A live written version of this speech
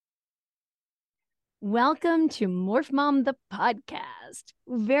Welcome to Morphmom, the podcast.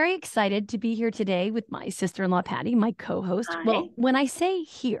 Very excited to be here today with my sister-in-law, Patty, my co-host. Hi. Well, when I say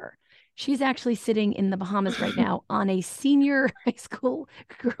here, she's actually sitting in the Bahamas right now on a senior high school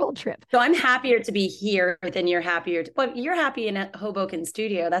girl trip. So I'm happier to be here than you're happier. Well, you're happy in a Hoboken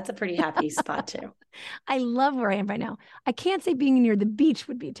studio. That's a pretty happy spot too. I love where I am right now. I can't say being near the beach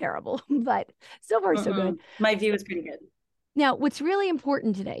would be terrible, but so far so good. My view is pretty good. Now, what's really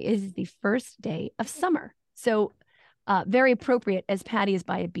important today is the first day of summer. So very appropriate as Patty is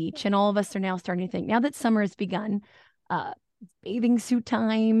by a beach, and all of us are now starting to think, now that summer has begun, bathing suit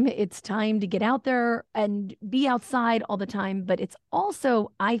time, it's time to get out there and be outside all the time. But it's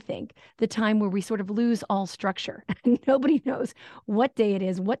also, I think, the time where we sort of lose all structure. Nobody knows what day it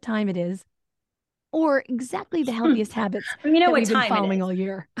is, what time it is, or exactly the healthiest habits You know that what we've been time it following is. all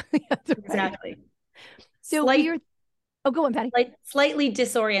year. That's right. Exactly. So we are, oh, go on, Patty. Slightly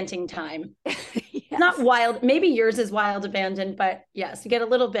disorienting time. Yes. Not wild. Maybe yours is wild abandon, but yes, you get a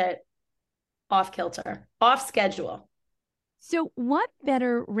little bit off kilter, off schedule. So what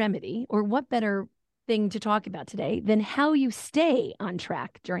better remedy or what better thing to talk about today than how you stay on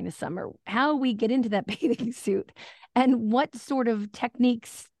track during the summer, how we get into that bathing suit, and what sort of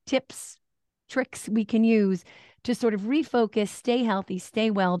techniques, tips, tricks we can use to sort of refocus, stay healthy, stay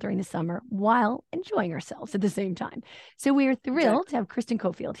well during the summer while enjoying ourselves at the same time. So we are thrilled to have Kristen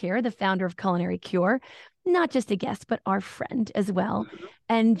Coffield here, the founder of Culinary Cure, not just a guest, but our friend as well,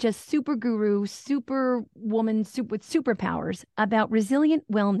 and just super guru, super woman, with superpowers about resilient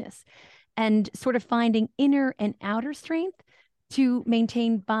wellness and sort of finding inner and outer strength to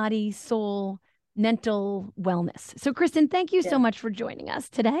maintain body, soul, mental wellness. So Kristen, thank you so much for joining us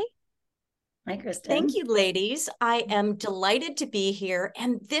today. Hi, Kristen. Thank you, ladies. I am delighted to be here.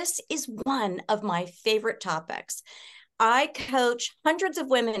 And this is one of my favorite topics. I coach hundreds of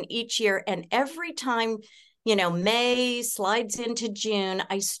women each year. And every time, May slides into June,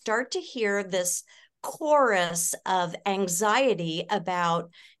 I start to hear this chorus of anxiety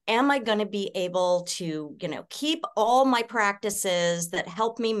about, am I going to be able to, keep all my practices that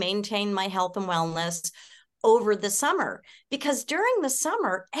help me maintain my health and wellness over the summer? Because during the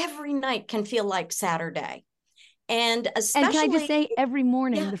summer, every night can feel like Saturday. And especially, and can I just say, every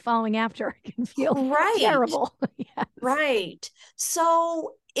morning the following after can feel terrible. Yes. Right.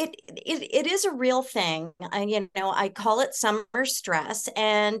 So it is a real thing. I call it summer stress,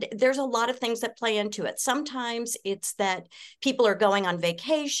 and there's a lot of things that play into it. Sometimes it's that people are going on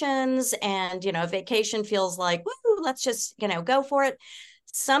vacations, and vacation feels like, woo, let's just go for it.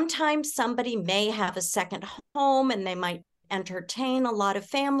 Sometimes somebody may have a second home and they might entertain a lot of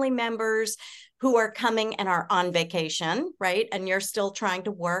family members who are coming and are on vacation, right? And you're still trying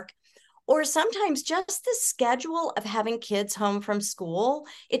to work. Or sometimes just the schedule of having kids home from school,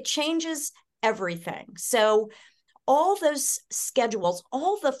 it changes everything. So all those schedules,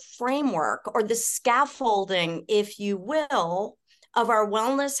 all the framework or the scaffolding, if you will, of our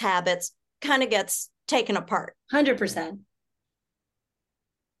wellness habits kind of gets taken apart. 100%.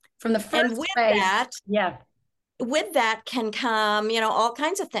 From the first and with that, with that can come, all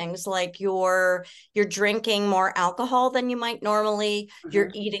kinds of things, like you're drinking more alcohol than you might normally,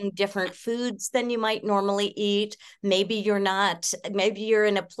 you're eating different foods than you might normally eat. Maybe you're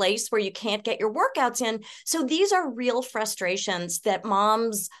in a place where you can't get your workouts in. So these are real frustrations that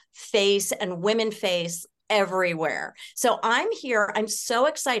moms face and women face everywhere. So I'm here. I'm so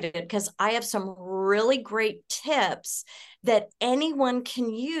excited because I have some really great tips that anyone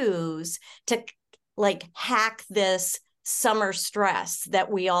can use to hack this summer stress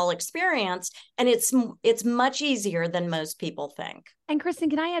that we all experience. And it's much easier than most people think. And Kristen,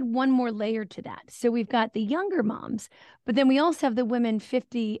 can I add one more layer to that? So we've got the younger moms, but then we also have the women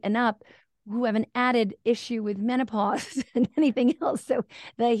 50 and up who have an added issue with menopause and anything else. So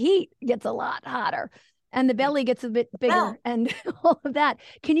the heat gets a lot hotter and the belly gets a bit bigger and all of that.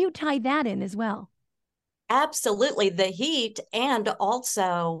 Can you tie that in as well? Absolutely. The heat. And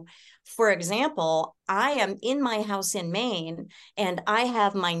also, for example, I am in my house in Maine, and I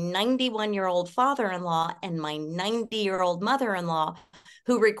have my 91-year-old father-in-law and my 90-year-old mother-in-law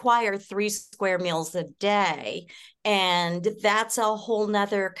who require 3 square meals a day. And that's a whole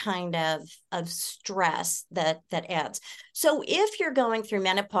nother kind of stress that adds. So if you're going through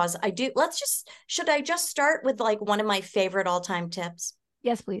menopause, should I just start with one of my favorite all-time tips?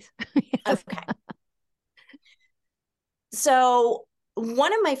 Yes, please. Yes. Okay. So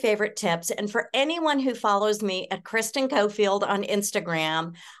one of my favorite tips, and for anyone who follows me at Kristen Coffield on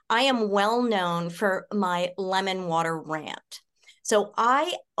Instagram, I am well known for my lemon water rant. So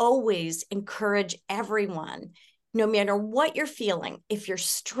I always encourage everyone, no matter what you're feeling, if you're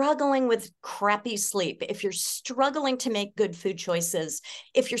struggling with crappy sleep, if you're struggling to make good food choices,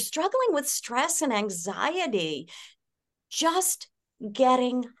 if you're struggling with stress and anxiety, just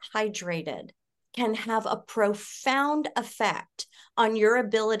getting hydrated can have a profound effect on your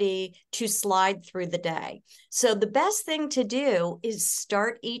ability to slide through the day. So the best thing to do is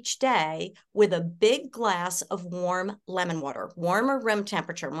start each day with a big glass of warm lemon water, warm or room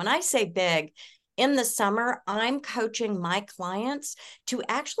temperature. When I say big, in the summer, I'm coaching my clients to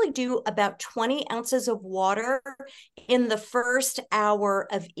actually do about 20 ounces of water in the first hour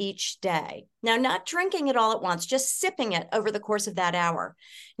of each day. Now, not drinking it all at once, just sipping it over the course of that hour.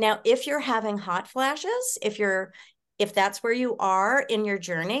 Now, if you're having hot flashes, if that's where you are in your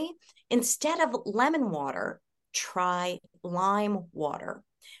journey, instead of lemon water, try lime water.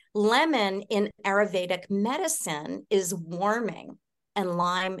 Lemon in Ayurvedic medicine is warming and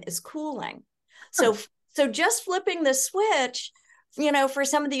lime is cooling. So just flipping the switch, for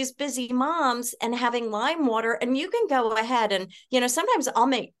some of these busy moms and having lime water, and you can go ahead and, sometimes I'll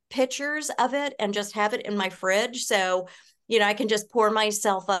make pictures of it and just have it in my fridge. So, I can just pour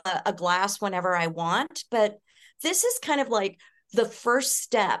myself a glass whenever I want. But this is kind of like the first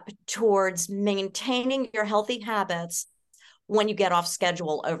step towards maintaining your healthy habits when you get off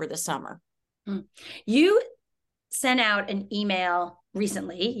schedule over the summer. You sent out an email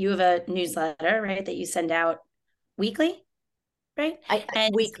recently. You have a newsletter, right, that you send out weekly, right?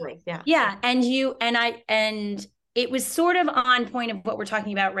 Weekly, yeah. Yeah, and it was sort of on point of what we're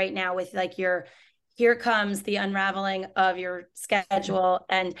talking about right now with like here comes the unraveling of your schedule,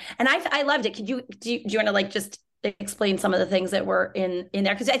 and I loved it. Do you want to like just explain some of the things that were in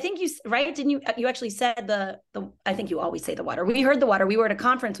there? Because I think didn't you actually said the I think you always say the water. We heard the water. We were at a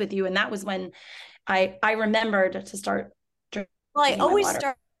conference with you, and that was when I remembered to start drinking. Well, I always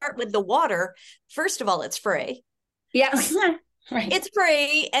start with the water. First of all, it's free. Yeah. Right. It's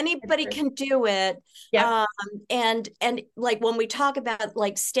free. Anybody can do it. Yeah. And like when we talk about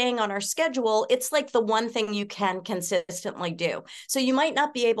like staying on our schedule, it's like the one thing you can consistently do. So you might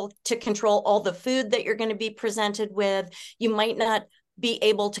not be able to control all the food that you're going to be presented with. You might not be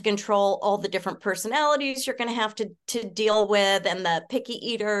able to control all the different personalities you're going to have to deal with and the picky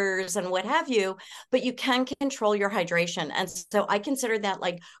eaters and what have you, but you can control your hydration. And so I consider that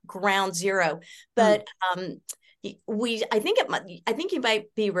like ground zero. But I think you might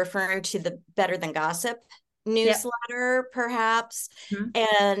be referring to the Better Than Gossip newsletter, perhaps.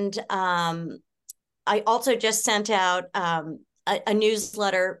 And I also just sent out a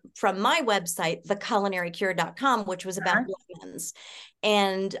newsletter from my website, theculinarycure.com, which was about lemons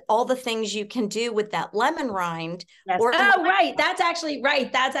and all the things you can do with that lemon rind. Yes. Right. That's actually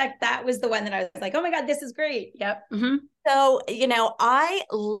right. That was the one that I was like, oh my God, this is great. Yep. So, I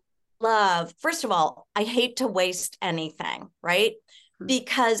love, first of all, I hate to waste anything, right?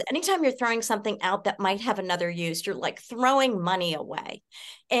 Because anytime you're throwing something out that might have another use, you're like throwing money away.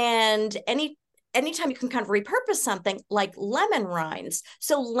 And anytime you can kind of repurpose something like lemon rinds.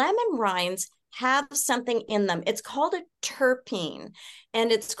 So lemon rinds have something in them. It's called a terpene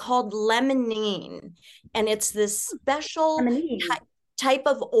and it's called limonene. And it's this special type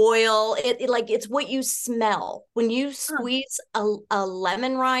of oil. It's what you smell when you squeeze a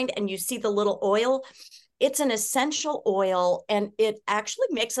lemon rind and you see the little oil. It's an essential oil and it actually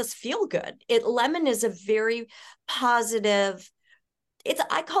makes us feel good. Lemon is a very positive,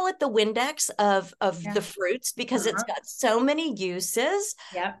 I call it the Windex of the fruits because it's got so many uses.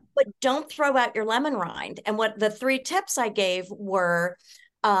 Yeah. But don't throw out your lemon rind. And what the 3 tips I gave were,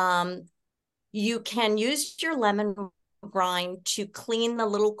 you can use your lemon rind to clean the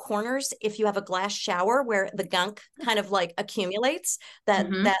little corners if you have a glass shower where the gunk kind of like accumulates, that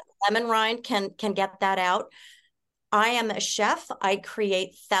lemon rind can get that out. I am a chef. I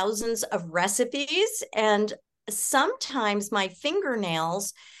create thousands of recipes and sometimes my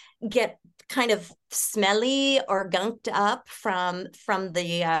fingernails get kind of smelly or gunked up from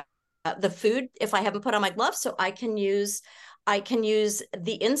the food if I haven't put on my gloves. So I can use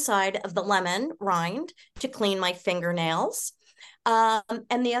the inside of the lemon rind to clean my fingernails.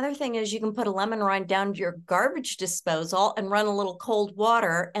 And the other thing is you can put a lemon rind down to your garbage disposal and run a little cold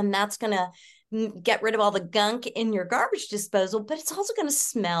water, and that's going to get rid of all the gunk in your garbage disposal, but it's also going to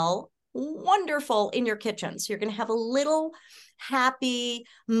smell wonderful in your kitchen. So you're going to have a little happy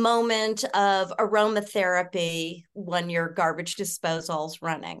moment of aromatherapy when your garbage disposal's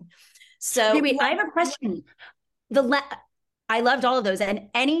running. So wait, I have a question. I loved all of those. And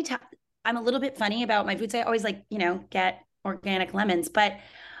anytime I'm a little bit funny about my foods, I always like, get organic lemons, but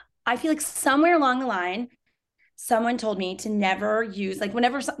I feel like somewhere along the line, someone told me to never use, like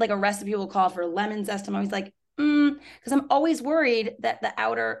whenever like a recipe will call for lemon zest, I'm always like, because I'm always worried that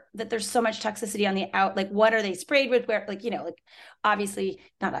that there's so much toxicity on the out. Like, what are they sprayed with? Where, like, like obviously,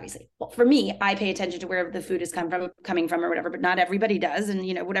 not obviously. Well, for me, I pay attention to where the food is coming from or whatever, but not everybody does. And,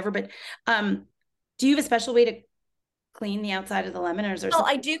 whatever. But do you have a special way to clean the outside of the lemon, or is there Well,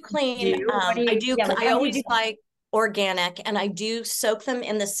 something I do clean. I do. Yeah, like, I always buy organic, and I do soak them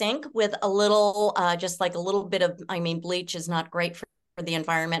in the sink with a little, just like a little bit of, bleach is not great for the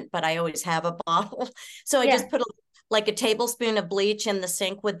environment, but I always have a bottle. So I just put like a tablespoon of bleach in the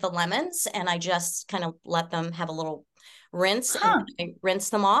sink with the lemons, and I just kind of let them have a little rinse, and I rinse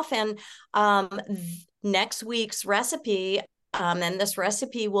them off. And next week's recipe, and this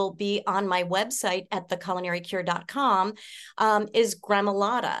recipe will be on my website at theculinarycure.com, is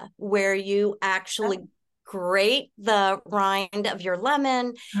gremolata, where you actually grate the rind of your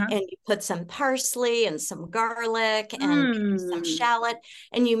lemon, and you put some parsley and some garlic and some shallot,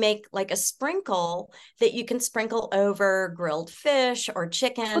 and you make like a sprinkle that you can sprinkle over grilled fish or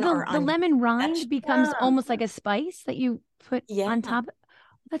chicken. Or the lemon rind becomes almost like a spice that you put on top.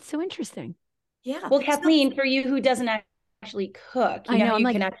 That's so interesting. Yeah. Well, Kathleen, for you who doesn't actually cook, I know,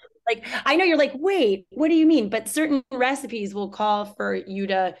 can actually, like, I know you're like, wait, what do you mean? But certain recipes will call for you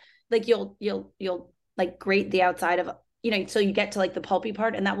to, like, you'll like grate the outside of, so you get to like the pulpy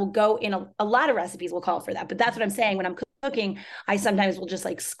part, and that will go in a lot of recipes will call for that. But that's what I'm saying. When I'm cooking, I sometimes will just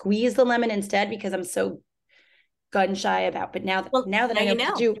like squeeze the lemon instead, because I'm so gun shy about. But now that I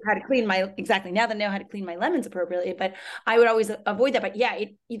know how to clean my lemons appropriately, but I would always avoid that. But yeah,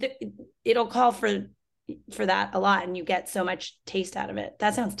 it'll call for that a lot, and you get so much taste out of it.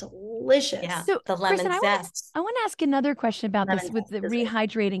 That sounds delicious. Yeah. So the lemon Kristen, zest. I want to ask another question about this with the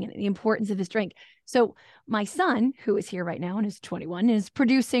rehydrating and the importance of this drink. So my son, who is here right now and is 21, is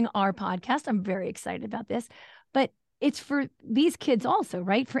producing our podcast. I'm very excited about this, but it's for these kids also,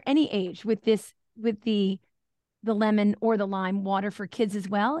 right? For any age, with the lemon or the lime water for kids as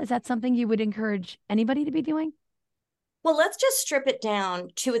well. Is that something you would encourage anybody to be doing? Well, let's just strip it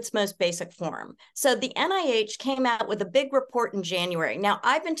down to its most basic form. So the NIH came out with a big report in January. Now,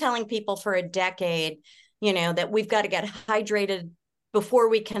 I've been telling people for a decade, that we've got to get hydrated before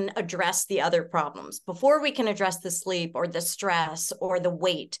we can address the other problems, before we can address the sleep or the stress or the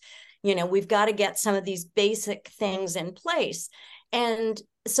weight. We've got to get some of these basic things in place. And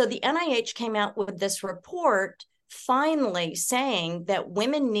so the NIH came out with this report finally saying that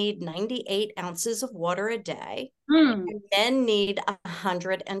women need 98 ounces of water a day, and men need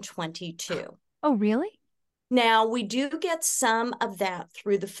 122. Oh, really? Now, we do get some of that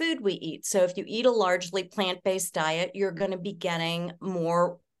through the food we eat. So if you eat a largely plant-based diet, you're going to be getting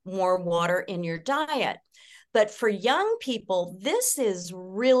more water in your diet. But for young people, this is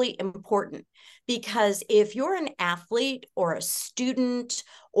really important, because if you're an athlete or a student,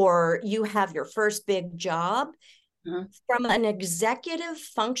 or you have your first big job, from an executive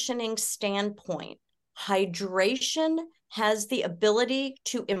functioning standpoint, hydration has the ability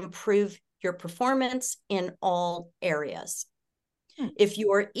to improve your performance in all areas. If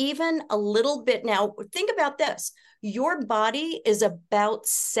you are even a little bit, now think about this, your body is about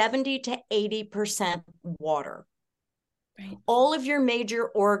 70 to 80% water. Right. All of your major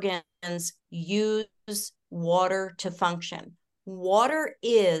organs use water to function. Water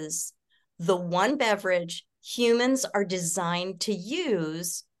is the one beverage humans are designed to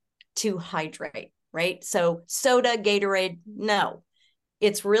use to hydrate, right? So soda, Gatorade, no.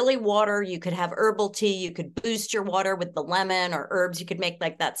 It's really water. You could have herbal tea. You could boost your water with the lemon or herbs. You could make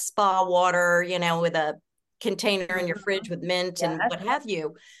like that spa water, with a container in your fridge with mint and what have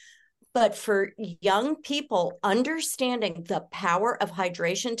you. But for young people, understanding the power of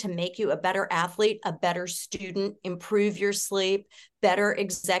hydration to make you a better athlete, a better student, improve your sleep, better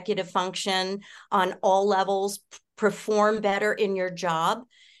executive function on all levels, perform better in your job.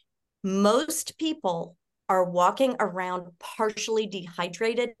 Most people are walking around partially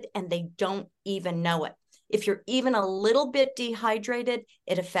dehydrated, and they don't even know it. If you're even a little bit dehydrated,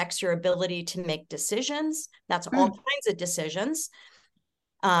 it affects your ability to make decisions. That's all kinds of decisions.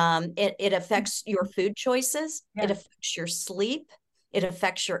 It affects your food choices. Yeah. It affects your sleep. It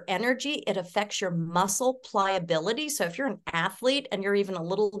affects your energy. It affects your muscle pliability. So if you're an athlete and you're even a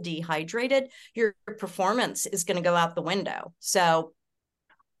little dehydrated, your performance is going to go out the window. So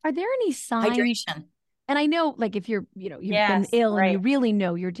are there any signs? Hydration. And I know, like, if you've been ill and you really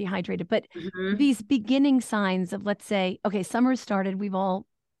know you're dehydrated, but these beginning signs of, let's say, okay, summer started, we've all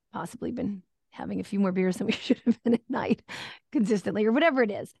possibly been having a few more beers than we should have been at night consistently, or whatever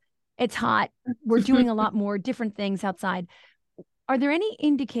it is. It's hot. We're doing a lot more different things outside. Are there any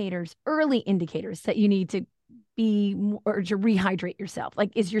indicators, early indicators, that you need to be or to rehydrate yourself?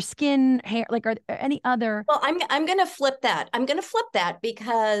 Like, is your skin, hair, like, are there any other? Well, I'm going to flip that. I'm going to flip that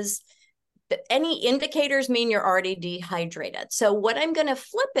because any indicators mean you're already dehydrated. So what I'm going to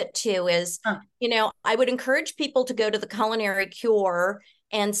flip it to is, I would encourage people to go to the Culinary Cure,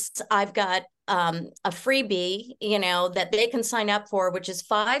 and I've got a freebie, that they can sign up for, which is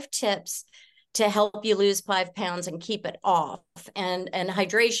 5 tips to help you lose 5 pounds and keep it off. And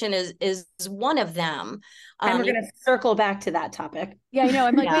hydration is one of them. And we're going to circle back to that topic. Yeah, I know.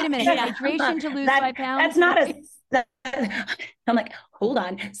 I'm like, wait a minute, hydration to lose 5 pounds? That's not I'm like, hold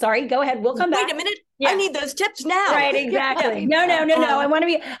on. Sorry, go ahead. We'll come back. Wait a minute. Yeah. I need those tips now. Right, exactly. No.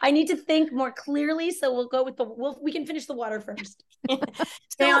 I need to think more clearly. So we'll go with we can finish the water first.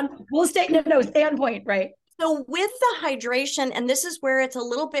 Stay on point, right? So with the hydration, and this is where it's a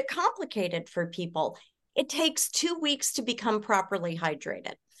little bit complicated for people, it takes 2 weeks to become properly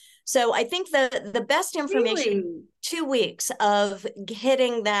hydrated. So I think the best information, really? 2 weeks of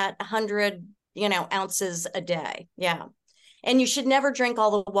hitting that 100, ounces a day. Yeah. And you should never drink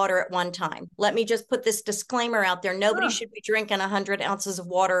all the water at one time. Let me just put this disclaimer out there. Nobody should be drinking 100 ounces of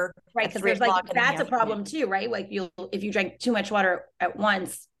water. Right. Because there's that's a problem too, right? Like if you drink too much water at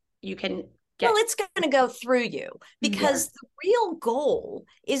once, you can well, it's going to go through you because the real goal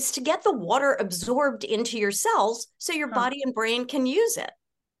is to get the water absorbed into your cells so your body and brain can use it.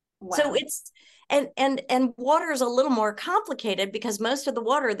 Wow. So it's and water is a little more complicated because most of the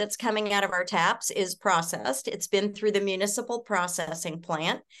water that's coming out of our taps is processed. It's been through the municipal processing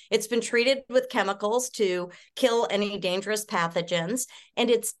plant. It's been treated with chemicals to kill any dangerous pathogens, and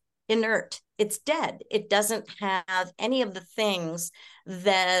it's inert. It's dead. It doesn't have any of the things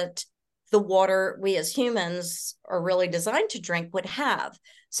that the water we as humans are really designed to drink would have.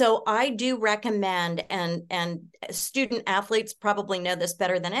 So I do recommend, and student athletes probably know this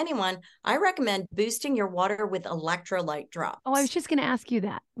better than anyone, I recommend boosting your water with electrolyte drops. Oh, I was just going to ask you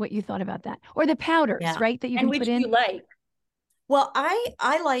that, what you thought about that. Or the powders, right, that you can put in? And which you like? Well,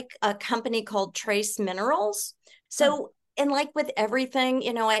 I like a company called Trace Minerals. So and like with everything,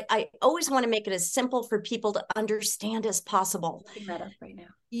 I always want to make it as simple for people to understand as possible. Looking that up right now.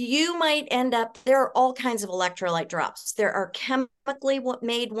 You might end up, there are all kinds of electrolyte drops. There are chemically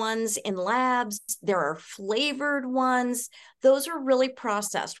made ones in labs. There are flavored ones. Those are really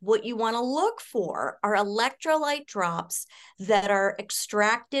processed. What you want to look for are electrolyte drops that are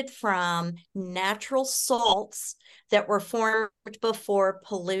extracted from natural salts that were formed before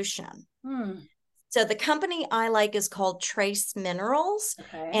pollution. So the company I like is called Trace Minerals,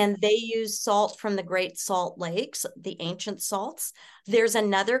 and they use salt from the Great Salt Lakes, the ancient salts. There's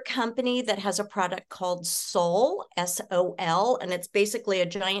another company that has a product called Sol, S-O-L, and it's basically a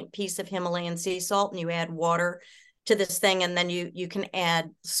giant piece of Himalayan sea salt, and you add water to this thing, and then you can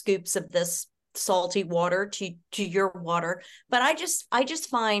add scoops of this salty water to your water. But I just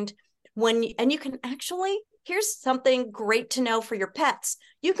find and you can actually, here's something great to know for your pets.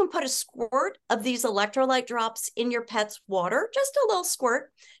 You can put a squirt of these electrolyte drops in your pet's water, just a little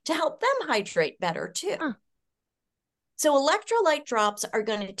squirt, to help them hydrate better too. So electrolyte drops are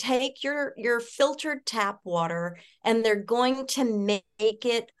going to take your filtered tap water and they're going to make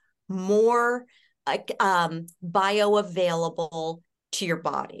it more bioavailable to your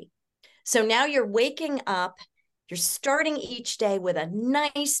body. So now you're waking up, you're starting each day with a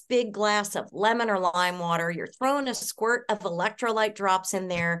nice big glass of lemon or lime water. You're throwing a squirt of electrolyte drops in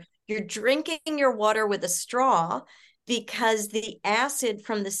there. You're drinking your water with a straw because the acid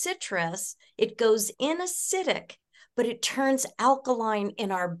from the citrus, it goes in acidic, but it turns alkaline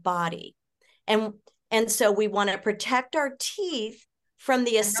in our body. And so we want to protect our teeth from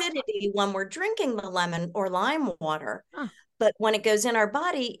the acidity when we're drinking the lemon or lime water. But when it goes in our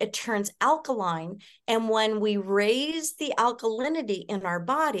body, it turns alkaline. And when we raise the alkalinity in our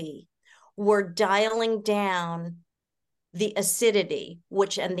body, we're dialing down the acidity,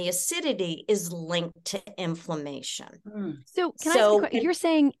 and the acidity is linked to inflammation. So can I ask you, you're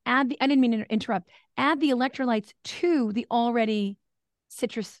saying I didn't mean to interrupt, add the electrolytes to the already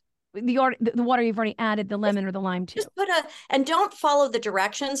citrus, the water you've already added the lemon or the lime to. Just and don't follow the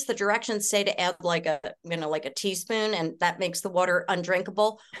directions. The directions say to add like a teaspoon, and that makes the water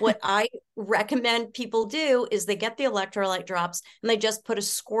undrinkable. What I recommend people do is they get the electrolyte drops and they just put a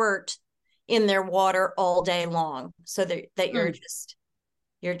squirt in their water all day long, so that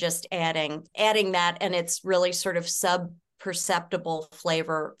you're just adding that, and it's really sort of sub-perceptible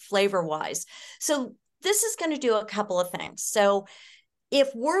flavor wise. So this is going to do a couple of things. So if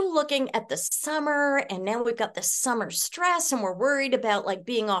we're looking at the summer and now we've got the summer stress and we're worried about like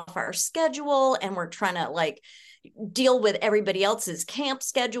being off our schedule and we're trying to like deal with everybody else's camp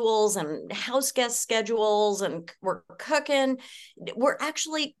schedules and house guest schedules and we're cooking, we're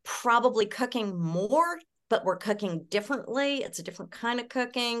actually probably cooking more, but we're cooking differently. It's a different kind of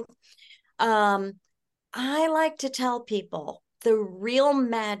cooking. I like to tell people the real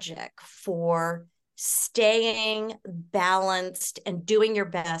magic for staying balanced and doing your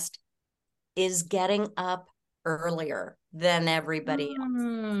best is getting up earlier than everybody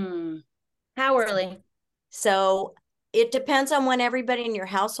else. How early? So it depends on when everybody in your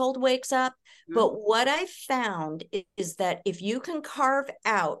household wakes up. But what I found is that if you can carve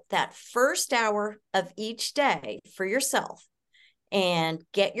out that first hour of each day for yourself and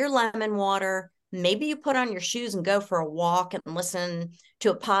get your lemon water, maybe you put on your shoes and go for a walk and listen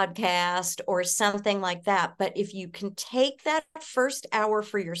to a podcast or something like that. But if you can take that first hour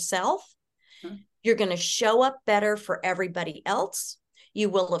for yourself, you're going to show up better for everybody else. You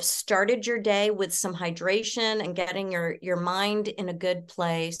will have started your day with some hydration and getting your mind in a good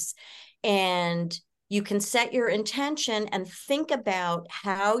place. And you can set your intention and think about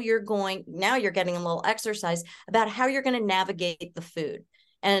how you're going, now you're getting a little exercise about how you're going to navigate the food.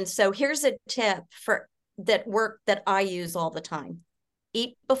 And so here's a tip for that work that I use all the time.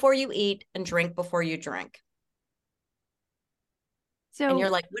 Eat before you eat and drink before you drink. So, and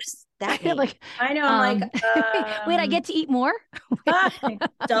you're like, what does that mean? Like, I know. I'm like, wait, I get to eat more?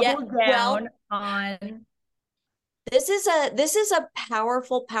 Double down on. This is a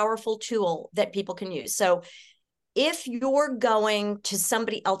powerful tool that people can use. So if you're going to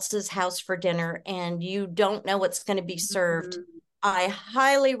somebody else's house for dinner and you don't know what's going to be served, I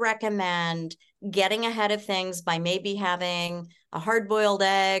highly recommend getting ahead of things by maybe having a hard-boiled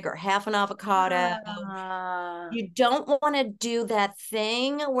egg or half an avocado. You don't want to do that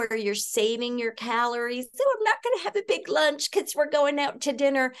thing where you're saving your calories. So I'm not going to have a big lunch because we're going out to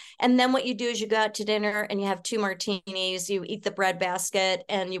dinner. And then what you do is you go out to dinner and you have 2 martinis, you eat the bread basket,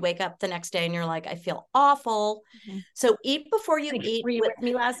 and you wake up the next day and you're like, I feel awful. So eat before you eat. Were you with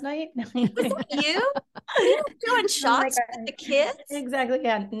me last night? Was that you? Were you doing shots with the kids? Exactly.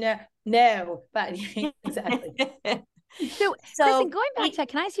 Yeah. No, but exactly. So Kristen, going back to that,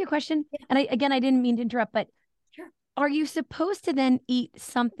 can I ask you a question? And I didn't mean to interrupt, but sure. Are you supposed to then eat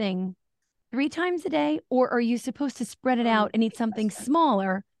something 3 times a day, or are you supposed to spread it out and eat something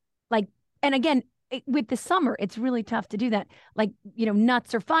smaller? Like, and again, with the summer, it's really tough to do that. Like,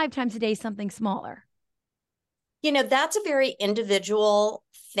 nuts or 5 times a day, something smaller. That's a very individual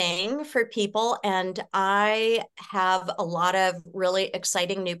thing for people. And I have a lot of really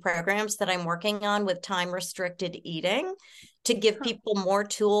exciting new programs that I'm working on with time-restricted eating to give people more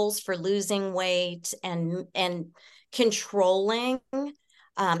tools for losing weight and controlling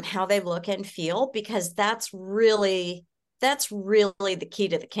how they look and feel, because that's really the key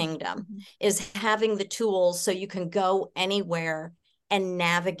to the kingdom, is having the tools so you can go anywhere and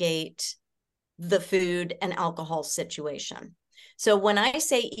navigate the food and alcohol situation. So when I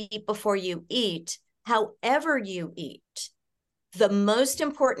say eat before you eat, however you eat, the most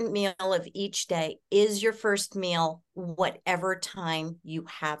important meal of each day is your first meal, whatever time you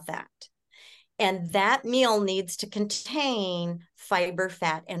have that. And that meal needs to contain fiber,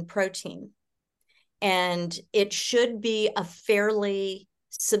 fat, and protein. And it should be a fairly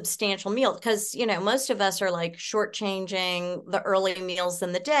substantial meal, because most of us are like shortchanging the early meals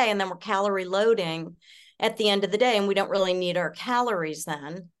in the day, and then we're calorie loading at the end of the day, and we don't really need our calories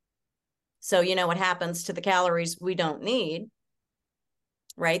then. So what happens to the calories we don't need,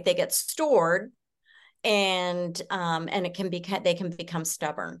 right? They get stored, and they can become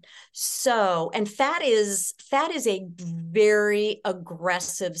stubborn. So, and fat is a very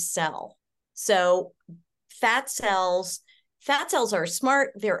aggressive cell. So fat cells are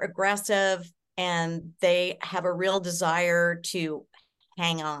smart, they're aggressive, and they have a real desire to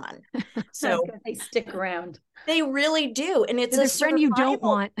hang on. So they stick around. They really do. And it's a friend you don't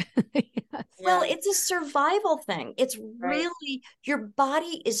want. Yes. Well, it's a survival thing. It's really, your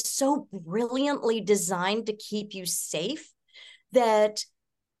body is so brilliantly designed to keep you safe that,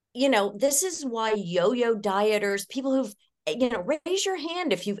 this is why yo-yo dieters, people who've, raise your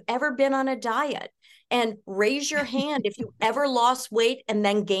hand if you've ever been on a diet, and raise your hand if you ever lost weight and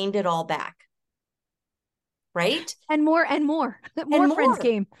then gained it all back. Right? And more. More friends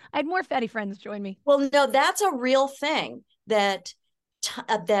came. I had more fatty friends join me. Well, no, that's a real thing, that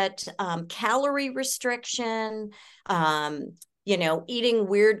calorie restriction, eating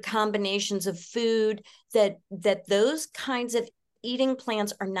weird combinations of food, that those kinds of eating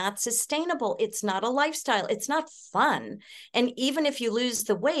plans are not sustainable. It's not a lifestyle. It's not fun. And even if you lose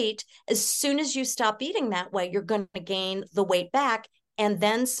the weight, as soon as you stop eating that way, you're going to gain the weight back and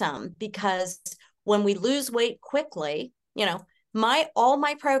then some, because when we lose weight quickly, all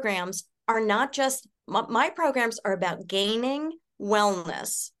my programs are not just, my programs are about gaining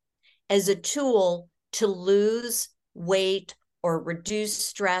wellness as a tool to lose weight or reduce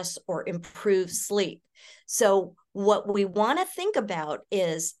stress or improve sleep. So what we want to think about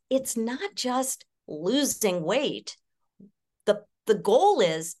is it's not just losing weight. The goal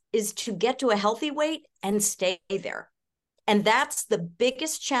is to get to a healthy weight and stay there. And that's the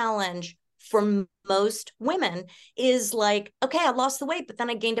biggest challenge for most women, is like, okay, I lost the weight, but then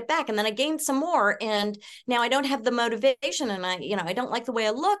I gained it back and then I gained some more. And now I don't have the motivation, and I don't like the way I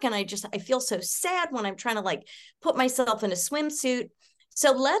look. And I feel so sad when I'm trying to like put myself in a swimsuit.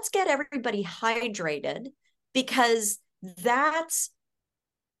 So let's get everybody hydrated, because that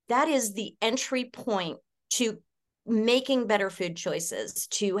is the entry point to making better food choices,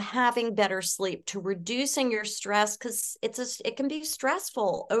 to having better sleep, to reducing your stress, because it can be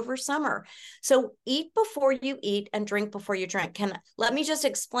stressful over summer. So eat before you eat and drink before you drink. Let me just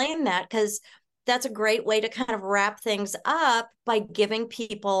explain that, because that's a great way to kind of wrap things up by giving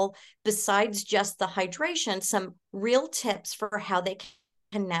people, besides just the hydration, some real tips for how they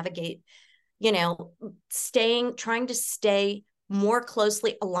can navigate, trying to stay more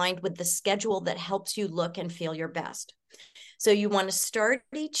closely aligned with the schedule that helps you look and feel your best. So you want to start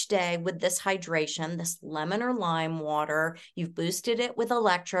each day with this hydration, this lemon or lime water. You've boosted it with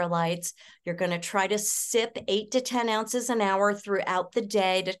electrolytes. You're going to try to sip 8 to 10 ounces an hour throughout the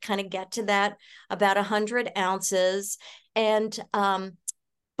day to kind of get to that about 100 ounces. And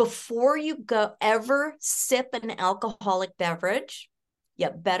before you go ever sip an alcoholic beverage, you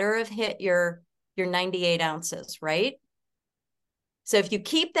better have hit your 98 ounces, right? So if you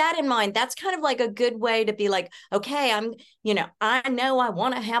keep that in mind, that's kind of like a good way to be like, okay, I know I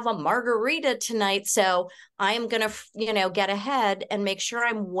want to have a margarita tonight. So I am going to, get ahead and make sure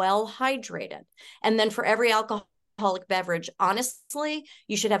I'm well hydrated. And then for every alcoholic beverage, honestly,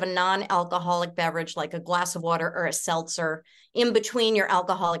 you should have a non-alcoholic beverage, like a glass of water or a seltzer, in between your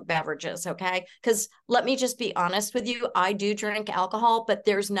alcoholic beverages. Okay. Because let me just be honest with you. I do drink alcohol, but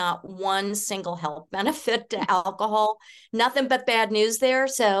there's not one single health benefit to alcohol. Nothing but bad news there.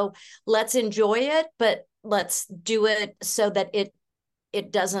 So let's enjoy it, but let's do it so that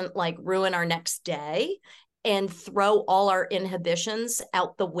it doesn't like ruin our next day and throw all our inhibitions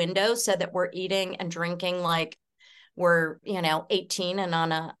out the window, so that we're eating and drinking like we're 18 and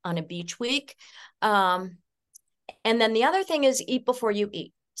on a beach week. And then the other thing is eat before you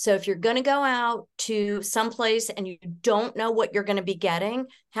eat. So if you're going to go out to someplace and you don't know what you're going to be getting,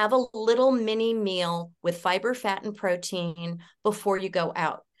 have a little mini meal with fiber, fat, and protein before you go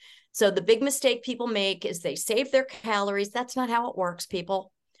out. So the big mistake people make is they save their calories. That's not how it works,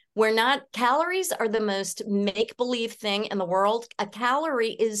 people. Calories are the most make-believe thing in the world. A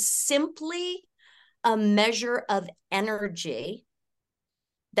calorie is simply a measure of energy.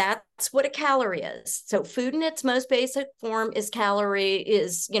 That's what a calorie is. So food in its most basic form is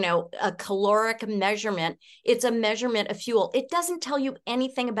a caloric measurement. It's a measurement of fuel. It doesn't tell you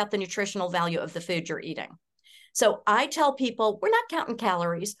anything about the nutritional value of the food you're eating. So I tell people, we're not counting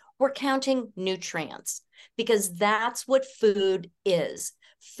calories, we're counting nutrients, because that's what food is.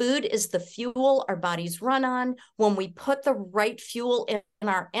 Food is the fuel our bodies run on. When we put the right fuel in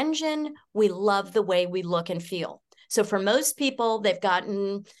our engine, we love the way we look and feel. So for most people, they've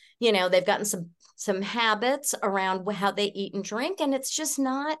gotten some habits around how they eat and drink, and it's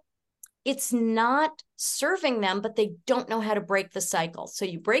not serving them, but they don't know how to break the cycle. So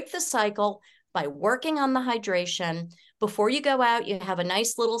you break the cycle by working on the hydration. Before you go out, you have a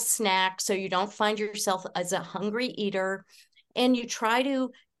nice little snack so you don't find yourself as a hungry eater, and you try to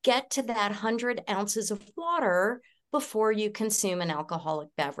get to that 100 ounces of water before you consume an alcoholic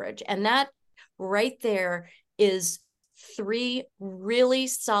beverage. And that right there is 3 really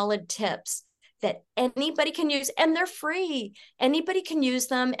solid tips that anybody can use, and they're free. Anybody can use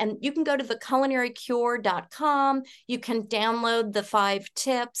them, and you can go to theculinarycure.com. You can download the 5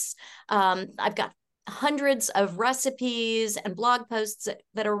 tips. I've got hundreds of recipes and blog posts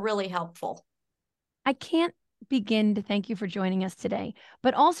that are really helpful. I can't begin to thank you for joining us today,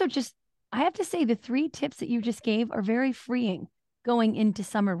 but also I have to say the 3 tips that you just gave are very freeing going into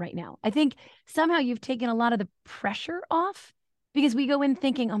summer right now. I think somehow you've taken a lot of the pressure off, because we go in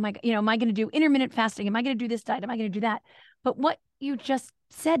thinking, oh my God, am I going to do intermittent fasting? Am I going to do this diet? Am I going to do that? But what you just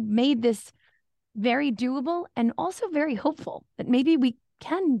said made this very doable and also very hopeful that maybe we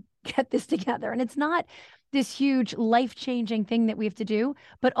can get this together. And it's not this huge life-changing thing that we have to do.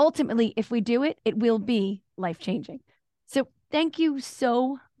 But ultimately, if we do it, it will be life-changing. So thank you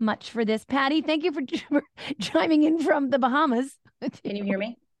so much for this. Patty, thank you for chiming in from the Bahamas. Can you hear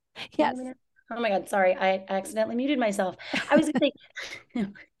me? Yes. Oh my God, sorry. I accidentally muted myself. I was going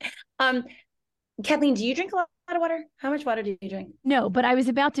to say, Kathleen, do you drink a lot of water? How much water do you drink? No, but I was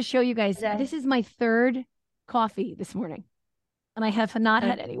about to show you guys. Today? This is my third coffee this morning, and I have not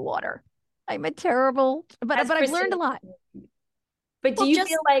had any water. I'm a terrible, but I've learned a lot. But do you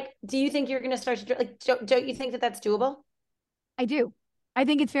feel like, do you think you're going to start to drink? Like, don't you think that that's doable? I do. I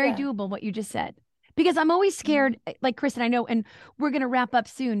think it's very doable what you just said, because I'm always scared. Like Kristen, I know, and we're going to wrap up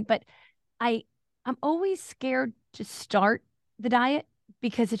soon, but I'm always scared to start the diet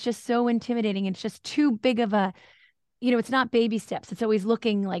because it's just so intimidating. It's just too big of a, it's not baby steps. It's always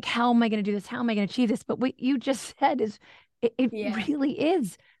looking like, how am I going to do this? How am I going to achieve this? But what you just said is, it really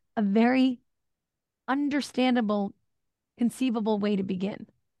is a very understandable, conceivable way to begin.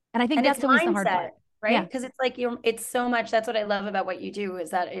 And I think that's always the hard part. Right? Because it's like, it's so much. That's what I love about what you do,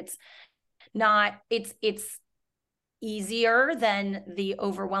 is that it's easier than the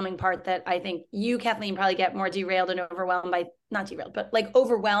overwhelming part that I think you, Kathleen, probably get more derailed and overwhelmed by, not derailed, but like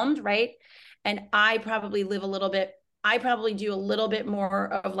overwhelmed, right? And I probably do a little bit more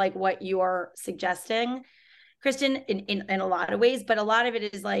of like what you're suggesting, Kristen, in a lot of ways, but a lot of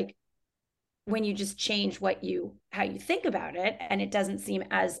it is like when you just change how you think about it, and it doesn't seem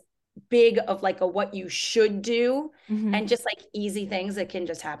as big of like a what you should do, and just like easy things that can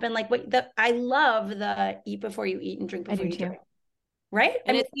just happen. Like I love the eat before you eat and drink before you drink. Right?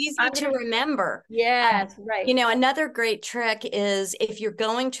 And it's easy to remember. Yes, right. Another great trick is if you're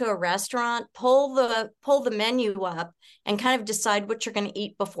going to a restaurant, pull the menu up and kind of decide what you're going to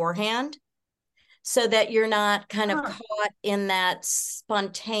eat beforehand, so that you're not kind of caught in that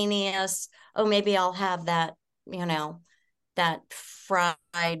spontaneous, oh, maybe I'll have that, that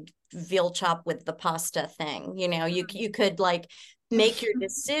fried veal chop with the pasta thing. You could like make your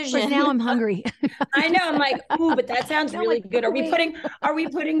decision. Now I'm hungry. I know. I'm like, ooh, but that sounds really good. Are we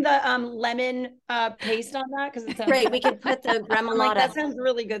putting the lemon paste on that? Because it's right. We could put the remoulade. Like, that sounds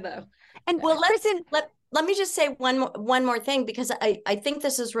really good though. And let me just say one more thing, because I think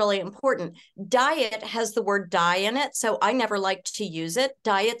this is really important. Diet has the word die in it, so I never like to use it.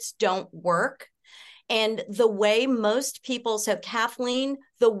 Diets don't work. And the way most people, so Kathleen,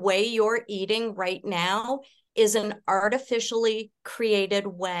 the way you're eating right now is an artificially created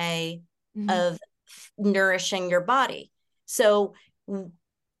way of nourishing your body. So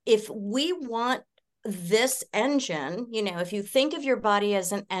if we want this engine, if you think of your body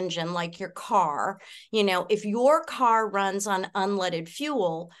as an engine, like your car, if your car runs on unleaded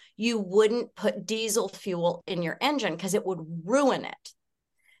fuel, you wouldn't put diesel fuel in your engine because it would ruin it.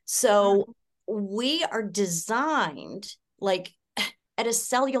 So we are designed, like at a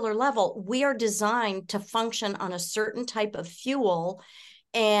cellular level, we are designed to function on a certain type of fuel.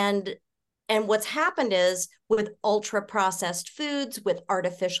 And what's happened is, with ultra processed foods, with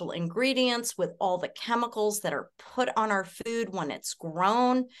artificial ingredients, with all the chemicals that are put on our food when it's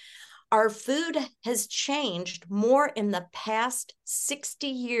grown, our food has changed more in the past 60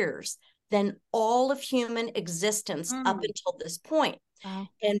 years than all of human existence up until this point. Wow.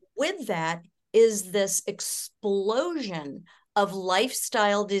 And with that is this explosion of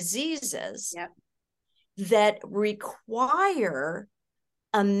lifestyle diseases that require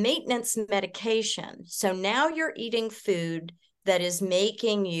a maintenance medication. So now you're eating food that is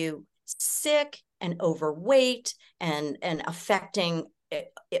making you sick and overweight and affecting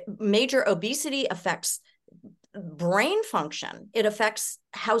major obesity affects brain function. It affects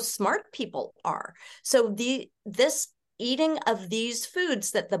how smart people are. So this eating of these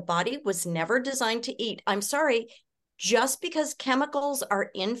foods that the body was never designed to eat. I'm sorry, just because chemicals are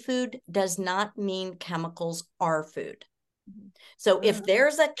in food does not mean chemicals are food. So if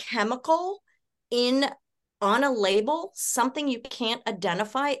there's a chemical on a label, something you can't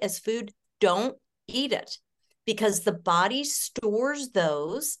identify as food, don't eat it, because the body stores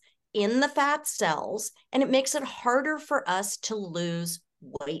those in the fat cells, and it makes it harder for us to lose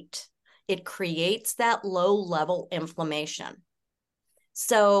weight. It creates that low level inflammation.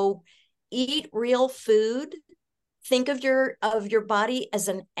 So eat real food. Think of your body as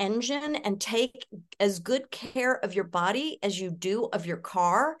an engine, and take as good care of your body as you do of your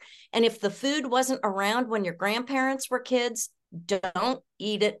car. And if the food wasn't around when your grandparents were kids, don't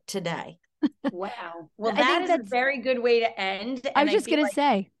eat it today. Wow. Well, that is a very good way to end. I was just going to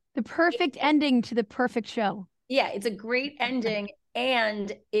say, the perfect ending to the perfect show. Yeah, it's a great ending.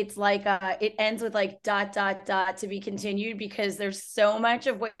 And it's like it ends with like ... to be continued, because there's so much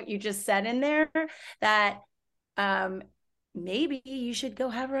of what you just said in there that maybe you should go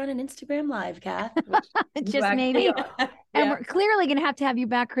have her on an Instagram live, Kath. Just maybe. Yeah. And we're clearly going to have you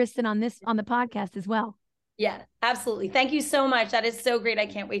back, Kristen, on the podcast as well. Yeah, absolutely. Thank you so much. That is so great. I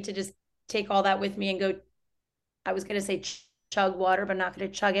can't wait to just take all that with me and go. I was going to say chug water, but I'm not going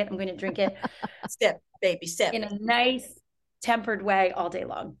to chug it. I'm going to drink it. Sip, baby, sip. In a nice, tempered way all day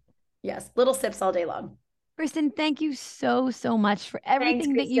long. Yes, little sips all day long. Kristen, thank you so much for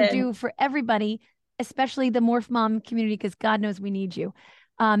everything that you do for everybody, especially the Morphmom community, because God knows we need you.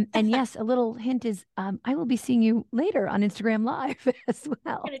 And yes, a little hint is I will be seeing you later on Instagram Live as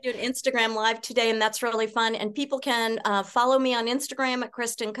well. I'm going to do an Instagram Live today, and that's really fun. And people can follow me on Instagram at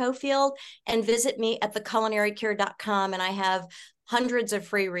Kristen Coffield and visit me at theculinarycure.com. And I have hundreds of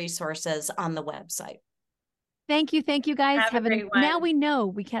free resources on the website. Thank you guys. Now we know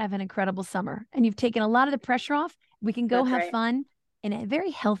we can have an incredible summer, and you've taken a lot of the pressure off. We can go have fun in a very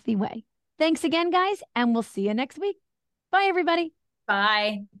healthy way. Thanks again, guys, and we'll see you next week. Bye, everybody.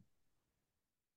 Bye.